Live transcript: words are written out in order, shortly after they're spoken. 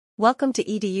Welcome to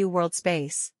EDU World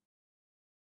Space.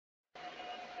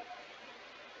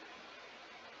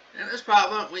 In this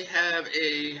problem, we have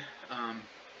a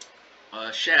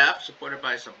shaft supported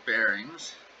by some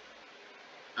bearings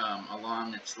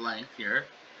along its length here,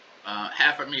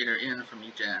 half a meter in from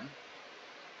each end.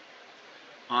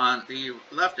 On the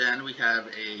left end, we have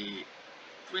a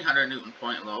 300 Newton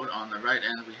point load. On the right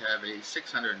end, we have a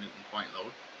 600 Newton point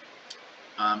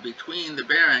load. Between the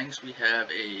bearings, we have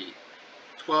a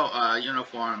 12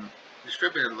 uniform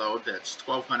distributed load that's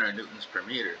 1200 newtons per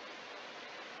meter.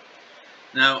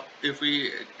 Now, if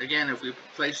we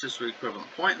place this with equivalent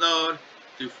point load,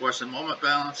 do force and moment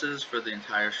balances for the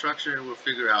entire structure, we'll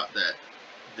figure out that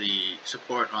the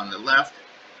support on the left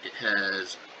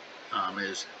is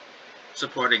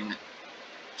supporting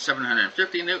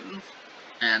 750 newtons,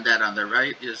 and that on the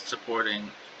right is supporting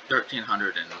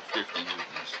 1350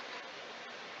 newtons.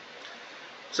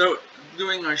 So,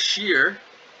 doing our shear,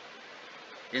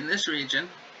 in this region,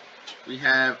 we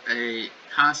have a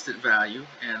constant value,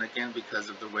 and again, because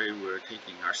of the way we're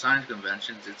taking our sign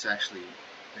conventions, it's actually,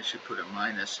 I should put a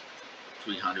minus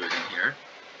 300 in here.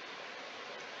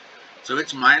 So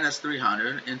it's minus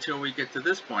 300 until we get to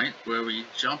this point where we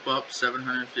jump up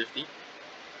 750,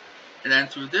 and then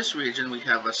through this region we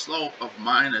have a slope of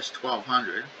minus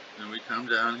 1200, and we come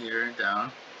down here and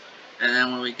down, and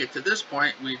then when we get to this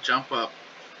point we jump up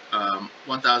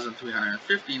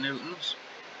 1350 newtons,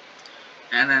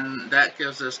 and then that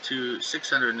gives us to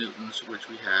 600 newtons, which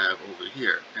we have over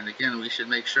here. And again, we should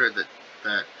make sure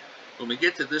that when we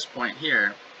get to this point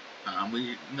here,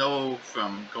 we know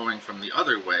from going from the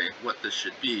other way what this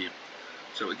should be.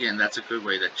 So again, that's a good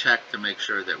way to check to make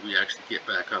sure that we actually get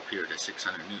back up here to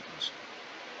 600 newtons.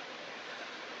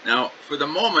 Now, for the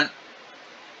moment,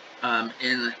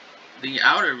 in the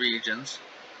outer regions,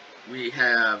 we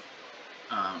have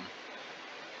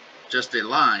just a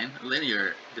line,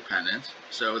 linear dependence.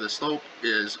 So the slope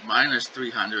is minus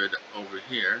 300 over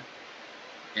here,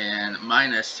 and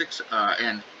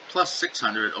and plus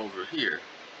 600 over here,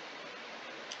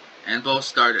 and both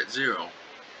start at 0.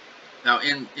 Now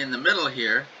in the middle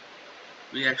here,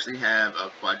 we actually have a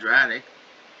quadratic,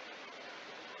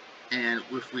 and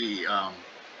if we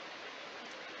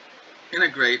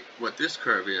integrate what this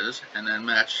curve is and then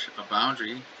match a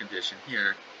boundary condition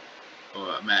here,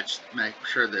 or make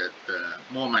sure that the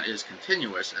moment is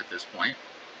continuous at this point,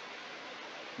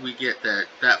 we get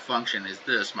that function is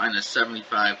this, minus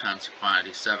 75 times the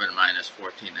quantity 7 minus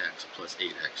 14x plus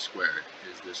 8x squared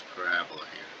is this parabola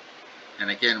here. And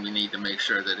again, we need to make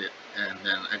sure that it and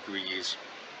then agrees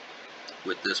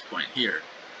with this point here,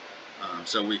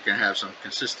 so we can have some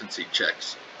consistency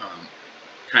checks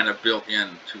kind of built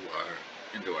into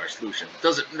our solution.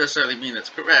 Doesn't necessarily mean it's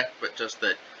correct, but just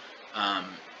that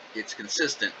it's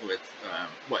consistent with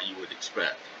what you would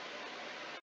expect.